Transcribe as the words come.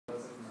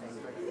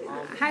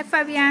Hi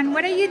Fabian,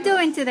 what are you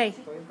doing today?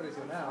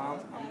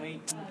 I'm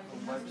making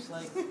a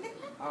website.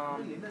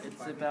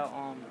 It's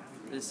about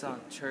this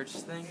church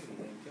thing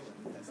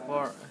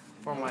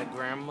for my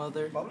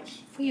grandmother.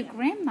 For your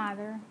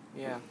grandmother.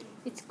 Yeah.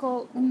 It's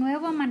called Un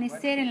Nuevo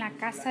Amanecer en la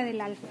Casa del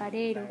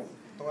Alfarero.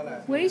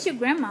 Where is your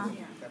grandma?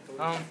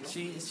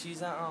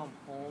 She's at home.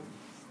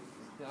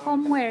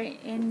 Home where?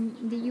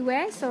 In the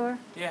U.S. or?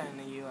 Yeah, in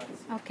the U.S.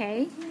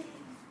 Okay.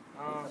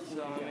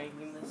 So I'm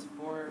making this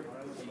for her.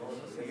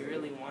 She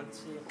really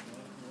wants it,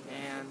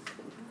 and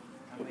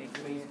I'm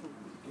making it.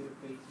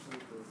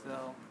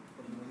 So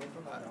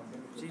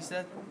she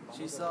said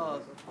she saw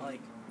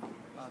like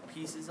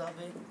pieces of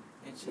it,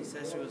 and she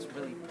said she was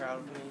really proud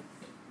of me.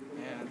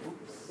 And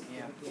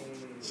yeah.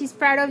 She's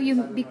proud of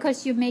you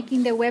because you're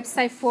making the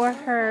website for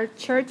her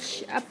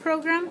church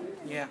program?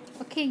 Yeah.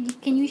 Okay,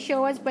 can you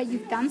show us what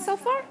you've done so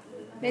far?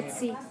 Let's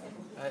see.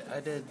 I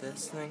did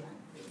this thing.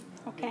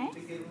 Okay.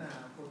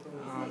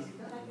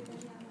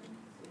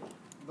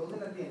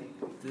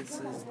 This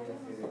is.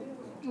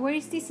 Where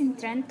is this, in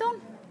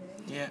Trenton?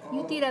 Yeah.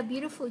 You did a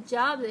beautiful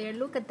job there.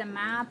 Look at the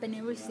map and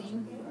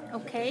everything.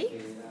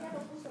 Okay.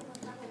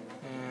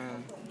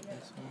 And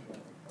this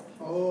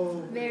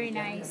one. Very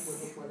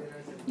nice.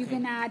 You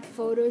can add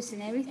photos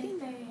and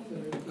everything?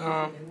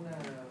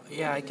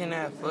 Yeah, I can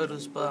add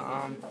photos, but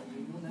I'm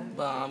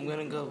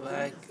gonna go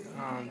back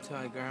to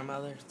my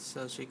grandmother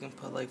so she can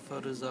put like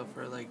photos of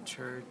her like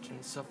church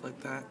and stuff like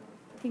that.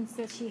 Things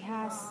that she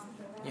has.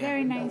 Yeah.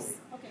 Very nice.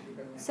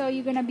 So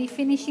you're gonna be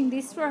finishing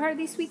this for her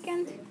this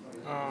weekend?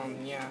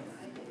 Yeah.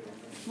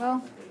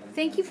 Well,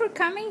 thank you for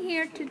coming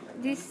here to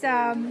this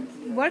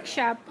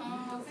workshop.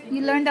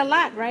 You learned a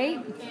lot, right?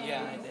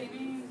 Yeah, I did.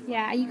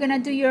 Yeah. Are you gonna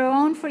do your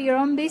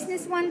own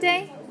business one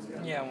day?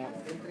 Yeah. Well,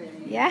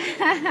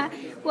 yeah.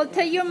 Well,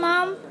 tell your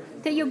mom,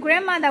 tell your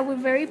grandma that we're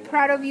very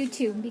proud of you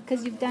too,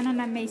 because you've done an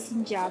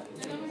amazing job.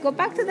 Go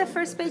back to the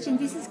first page, and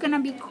this is gonna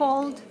be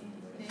called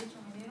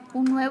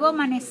Un Nuevo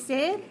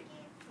Amanecer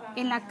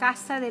en la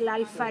Casa del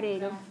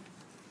Alfarero.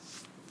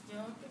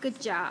 Good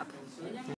job.